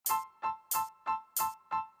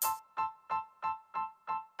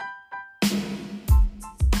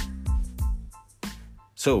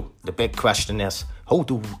So, the big question is, how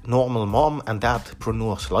do normal mom and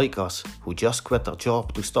dadpreneurs like us, who just quit their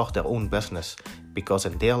job to start their own business, because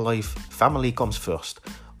in their life, family comes first,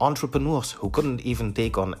 entrepreneurs who couldn't even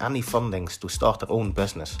take on any fundings to start their own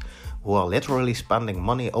business, who are literally spending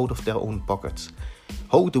money out of their own pockets,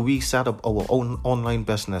 how do we set up our own online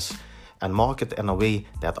business and market in a way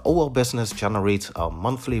that our business generates a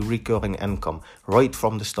monthly recurring income right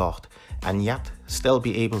from the start, and yet still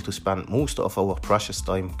be able to spend most of our precious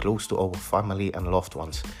time close to our family and loved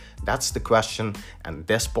ones? That's the question, and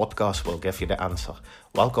this podcast will give you the answer.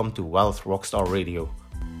 Welcome to Wealth Rockstar Radio.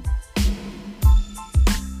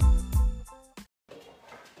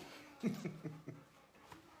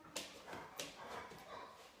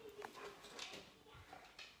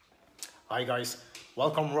 Hi guys,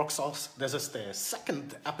 welcome Rockstars. This is the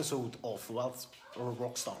second episode of Wealth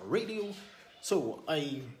Rockstar Radio. So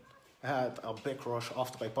I had a big rush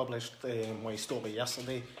after I published my story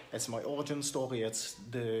yesterday. It's my origin story. It's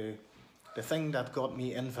the thing that got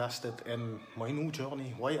me invested in my new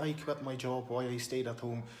journey, why I quit my job, why I stayed at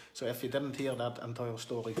home. So if you didn't hear that entire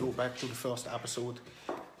story, go back to the first episode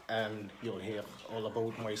and you'll hear all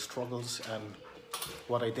about my struggles and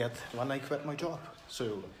what I did when I quit my job.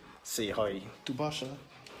 So say hi to Basha.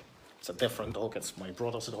 It's a different dog, it's my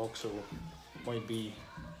brother's dog, so it might be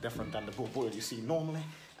different than the bull you see normally.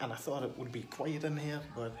 And I thought it would be quiet in here,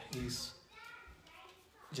 but he's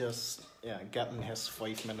just getting his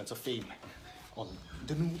 5 minutes of fame on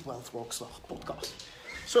the new Wealth Rockstar podcast.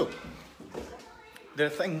 So, the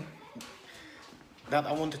thing that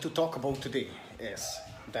I wanted to talk about today is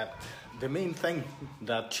that the main thing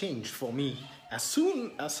that changed for me as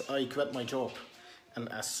soon as I quit my job and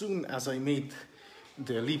as soon as I made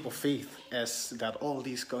the leap of faith is that all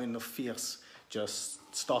these kind of fears just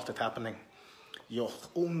started happening. Your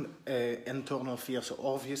own internal fears.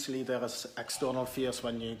 Obviously, there is external fears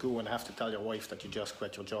when you go and have to tell your wife that you just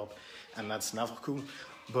quit your job, and that's never cool.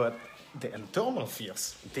 But the internal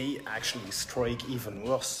fears, they actually strike even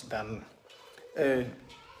worse than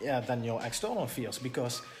your external fears,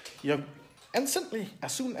 because you're instantly,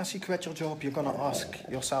 as soon as you quit your job, you're gonna ask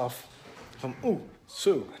yourself,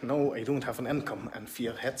 so now I don't have an income, and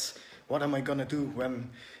fear hits. What am I gonna do when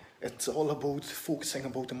it's all about focusing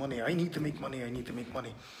about the money? I need to make money.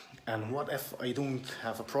 And what if I don't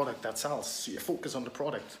have a product that sells? So you focus on the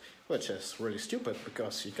product, which is really stupid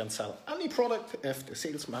because you can sell any product if the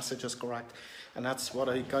sales message is correct. And that's what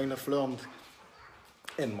I kind of learned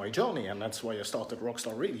in my journey, and that's why I started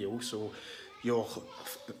Rockstar Radio. So your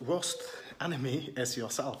worst enemy is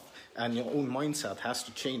yourself, and your own mindset has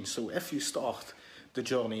to change. So if you start the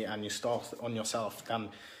journey and you start on yourself, then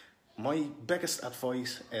my biggest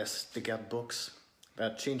advice is to get books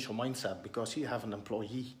that change your mindset, because you have an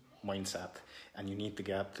employee mindset and you need to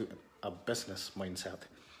get to a business mindset.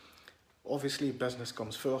 Obviously, business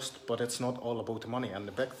comes first, but it's not all about the money. And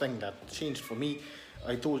the big thing that changed for me,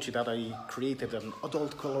 I told you that I created an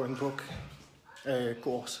adult coloring book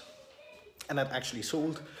course, and it actually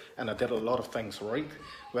sold, and I did a lot of things right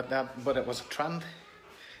with that, but it was a trend,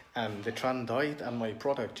 and the trend died and my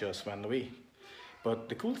product just went away. But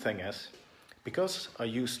the cool thing is, because I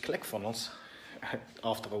used ClickFunnels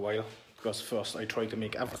after a while, because first I tried to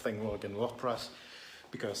make everything work in WordPress,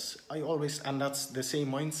 because I always, and that's the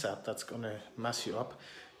same mindset that's gonna mess you up.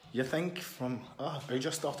 You think I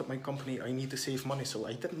just started my company, I need to save money, so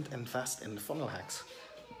I didn't invest in the Funnel Hacks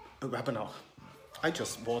webinar. I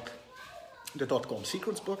just bought the .com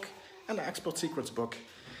Secrets book and the Expert Secrets book,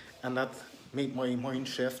 and that made my mind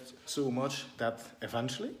shift so much that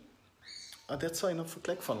eventually I did sign up for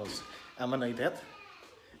ClickFunnels. And when I did,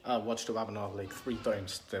 I watched the webinar like 3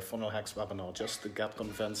 times, the Funnel Hacks webinar, just to get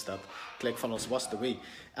convinced that ClickFunnels was the way.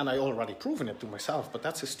 And I already proven it to myself, but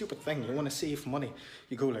that's a stupid thing. You want to save money.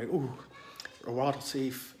 You go like, I'd rather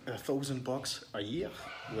save $1,000 a year,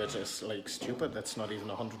 which is like stupid. That's not even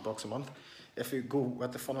 $100 a month if you go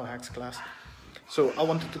with the Funnel Hacks class. So I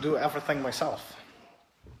wanted to do everything myself.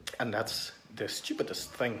 And that's the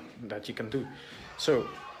stupidest thing that you can do. So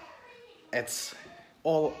it's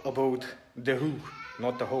all about the who,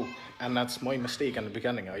 not the how. And that's my mistake in the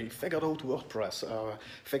beginning. I figured out WordPress,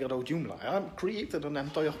 figured out Joomla. I created an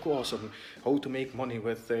entire course on how to make money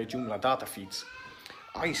with Joomla data feeds.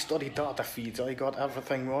 I studied data feeds, I got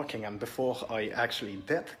everything working, and before I actually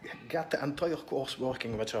did get the entire course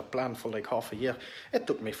working, which I planned for like half a year, it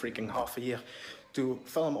took me freaking half a year to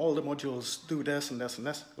film all the modules, do this and this and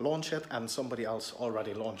this, launch it, and somebody else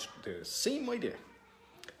already launched the same idea.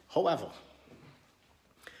 However,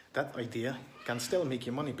 that idea can still make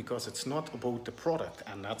you money, because it's not about the product,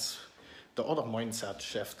 and that's the other mindset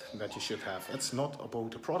shift that you should have. It's not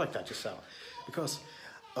about the product that you sell, because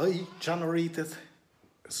I generated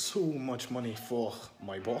so much money for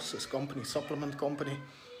my boss's company, supplement company.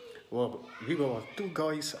 Well, we were two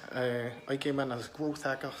guys. I came in as growth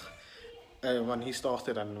hacker when he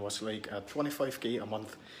started and was like at 25k a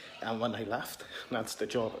month. And when I left, that's the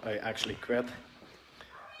job I actually quit.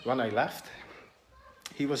 When I left,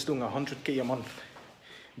 he was doing 100k a month.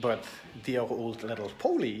 But dear old little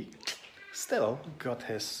Polly still got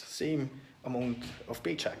his same amount of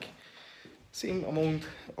paycheck. Same amount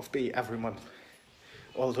of pay every month.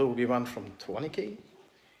 Although we went from 20k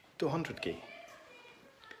to 100k.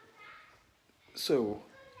 So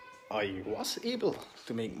I was able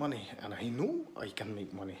to make money, and I know I can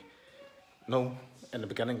make money. No, in the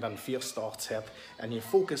beginning then fear starts in, and you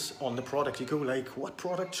focus on the product. You go like, what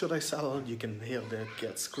product should I sell? You can hear the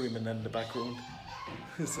kids screaming in the background.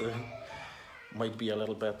 So might be a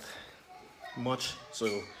little bit much.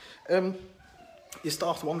 So you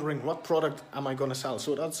start wondering, what product am I gonna sell?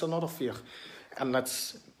 So that's another fear. And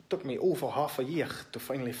that's took me over half a year to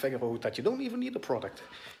finally figure out that you don't even need a product.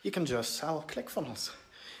 You can just sell ClickFunnels.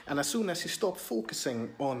 And as soon as you stop focusing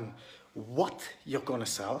on what you're gonna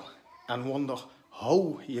sell and wonder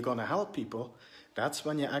how you're gonna help people, that's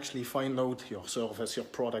when you actually find out your service, your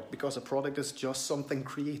product, because a product is just something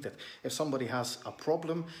created. If somebody has a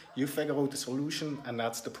problem, you figure out the solution, and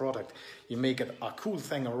that's the product. You make it a cool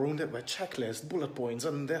thing around it with checklists, bullet points,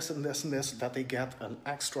 and this and this and this, that they get an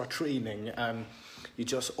extra training, and you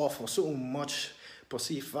just offer so much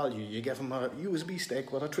perceived value. You give them a USB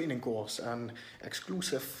stick with a training course and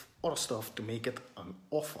exclusive other stuff to make it an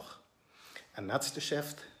offer. And that's the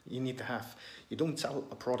shift you need to have. You don't sell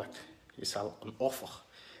a product. You sell an offer,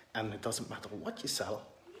 and it doesn't matter what you sell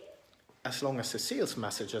as long as the sales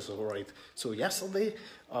message is all right. So yesterday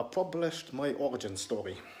I published my origin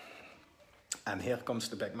story, and here comes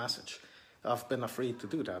the big message. I've been afraid to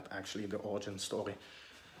do that, actually, the origin story,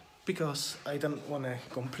 because I didn't want to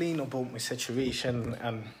complain about my situation,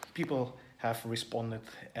 and people have responded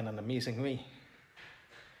in an amazing way.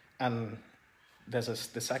 And this is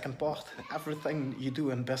the second part. Everything you do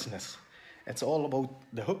in business, it's all about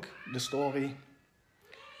the hook, the story,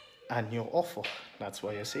 and your offer. That's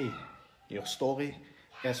why I say your story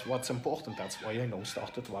is what's important. That's why I now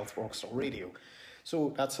started Wealth Rockstar Radio.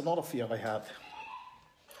 So that's another fear I had.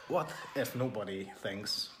 What if nobody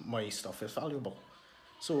thinks my stuff is valuable?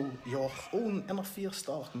 So your own inner fear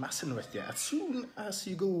starts messing with you as soon as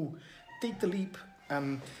you go take the leap.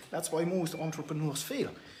 And that's why most entrepreneurs fail.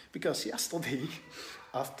 Because yesterday,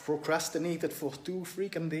 I've procrastinated for 2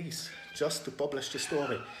 freaking days just to publish the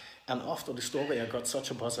story. And after the story, I got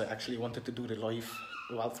such a buzz, I actually wanted to do the live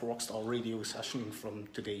Wealth Rockstar radio session from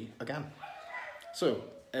today again. So,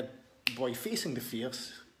 by facing the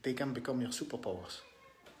fears, they can become your superpowers.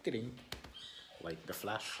 Ding. Like the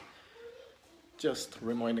Flash. Just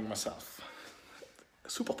reminding myself.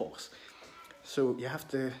 Superpowers. So, you have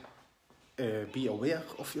to be aware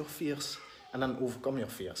of your fears and then overcome your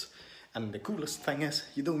fears. And the coolest thing is,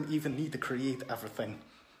 you don't even need to create everything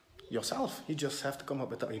yourself. You just have to come up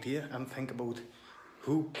with the idea and think about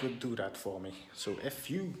who could do that for me. So if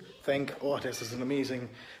you think, oh, this is an amazing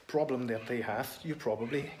problem that they have, you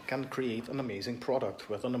probably can create an amazing product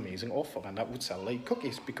with an amazing offer, and that would sell like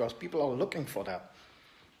cookies because people are looking for that.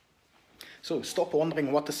 So stop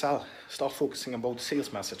wondering what to sell. Start focusing about the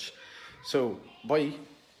sales message. So by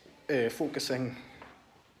focusing,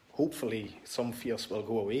 hopefully some fears will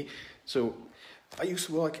go away. So I used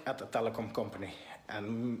to work at a telecom company,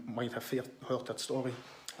 and might have heard that story.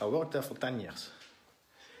 I worked there for 10 years.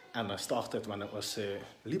 And I started when it was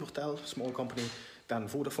Libertel, small company. Then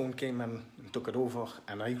Vodafone came in and took it over,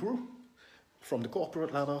 and I grew. From the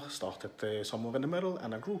corporate ladder, started somewhere in the middle,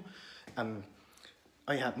 and I grew. And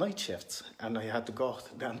I had night shifts, and I had to guard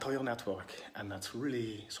the entire network. And that's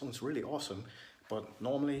really, sounds really awesome, but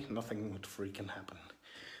normally nothing would freaking happen.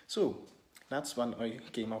 So that's when I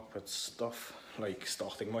came up with stuff like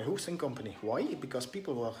starting my hosting company. Why? Because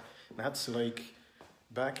people were, that's like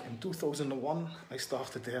back in 2001, I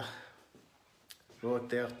started there, worked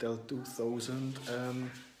there till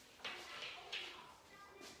 2010,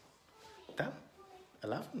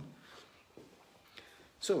 11.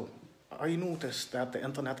 So I noticed that the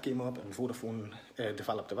internet came up and Vodafone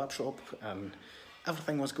developed a web shop and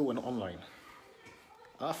everything was going online.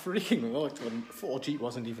 I freaking worked when 4G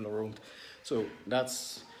wasn't even around. So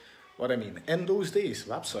that's what I mean. In those days,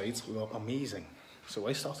 websites were amazing. So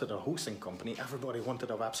I started a hosting company. Everybody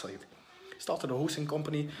wanted a website. Started a hosting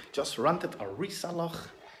company, just rented a reseller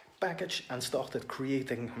package and started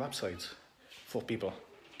creating websites for people,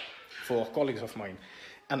 for colleagues of mine.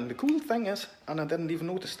 And the cool thing is, and I didn't even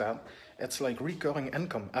notice that, it's like recurring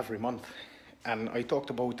income every month. And I talked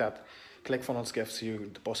about that ClickFunnels gives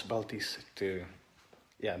you the possibilities to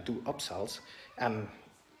do upsells, and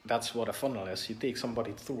that's what a funnel is. You take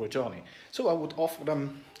somebody through a journey. So I would offer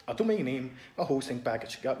them a domain name, a hosting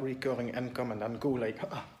package, get recurring income, and then go like,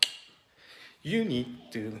 you need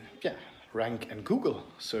to rank in Google.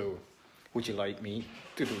 So would you like me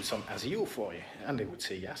to do some SEO for you? And they would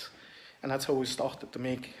say yes. And that's how we started to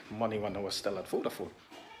make money when I was still at Vodafone.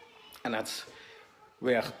 And that's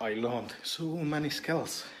where I learned so many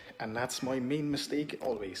skills. And that's my main mistake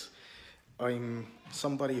always. I'm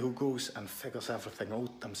somebody who goes and figures everything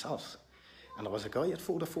out themselves. And there was a guy at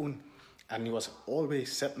Vodafone, and he was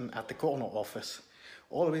always sitting at the corner office,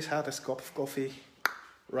 always had his cup of coffee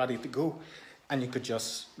ready to go. And you could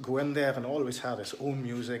just go in there and always had his own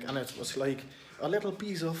music. And it was like a little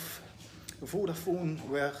piece of Vodafone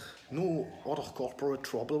where no other corporate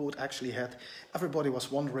trouble would actually hit. Everybody was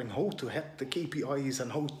wondering how to hit the KPIs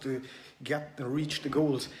and how to reach the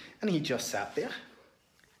goals. And he just sat there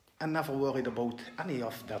and never worried about any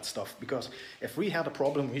of that stuff. Because if we had a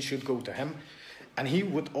problem, we should go to him. And he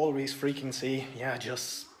would always freaking say,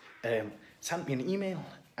 just send me an email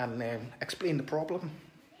and explain the problem.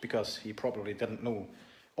 Because he probably didn't know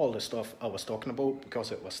all the stuff I was talking about,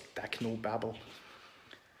 because it was techno-babble.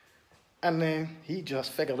 And he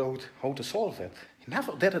just figured out how to solve it. He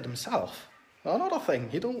never did it himself. Another thing,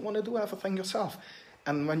 you don't want to do everything yourself.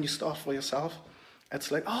 And when you start for yourself, it's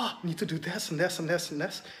like, I need to do this and this and this and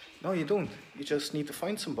this. No, you don't. You just need to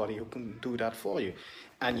find somebody who can do that for you.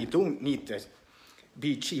 And you don't need to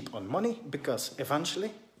be cheap on money, because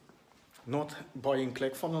eventually, not buying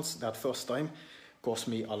ClickFunnels that first time cost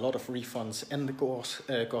me a lot of refunds in the course,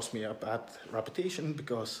 cost me a bad reputation,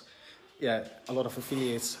 because a lot of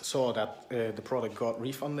affiliates saw that the product got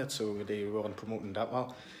refunded, so they weren't promoting that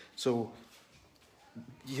well. So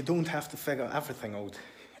you don't have to figure everything out.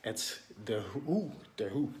 It's the who,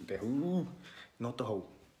 not the how.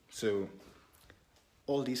 So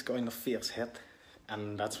all these kind of fears hit,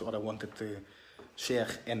 and that's what I wanted to share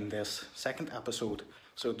in this second episode.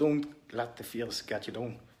 So don't let the fears get you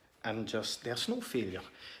down. And just, there's no failure.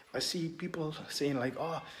 I see people saying like,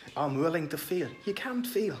 I'm willing to fail. You can't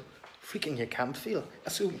fail. Freaking you can't fail.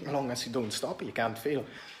 As long as you don't stop, you can't fail.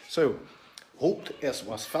 So, hope this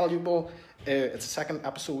was valuable. It's the second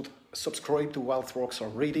episode. Subscribe to Wealth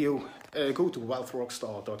Rockstar Radio. Go to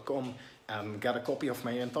wealthrockstar.com and get a copy of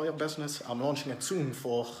my entire business. I'm launching it soon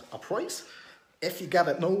for a price. If you get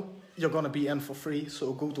it now, you're going to be in for free.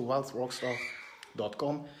 So go to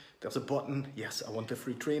wealthrockstar.com. There's a button, yes, I want a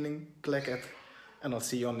free training, click it, and I'll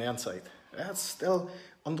see you on the inside. It's still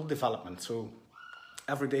under development, so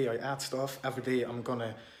every day I add stuff, every day I'm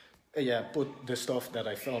gonna put the stuff that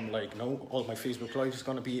I film, like all my Facebook Live is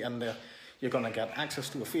gonna be in there. You're gonna get access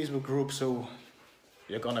to a Facebook group, so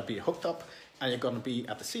you're gonna be hooked up, and you're gonna be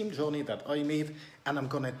at the same journey that I made, and I'm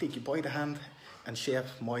gonna take you by the hand and share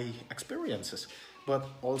my experiences. But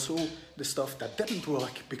also the stuff that didn't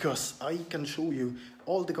work, because I can show you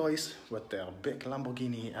all the guys with their big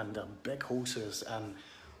Lamborghini and their big houses and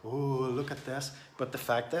look at this. But the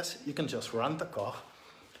fact is, you can just rent a car,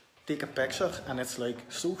 take a picture, and it's like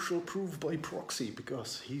social proof by proxy,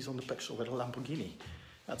 because he's on the picture with a Lamborghini.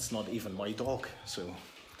 That's not even my dog. So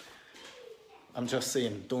I'm just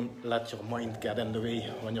saying, don't let your mind get in the way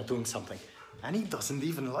when you're doing something. And he doesn't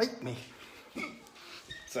even like me.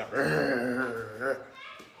 So,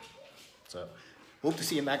 hope to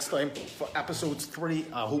see you next time for episode 3.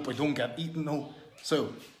 I hope I don't get eaten now.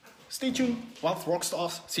 So, stay tuned, Wealth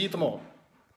Rockstars. See you tomorrow.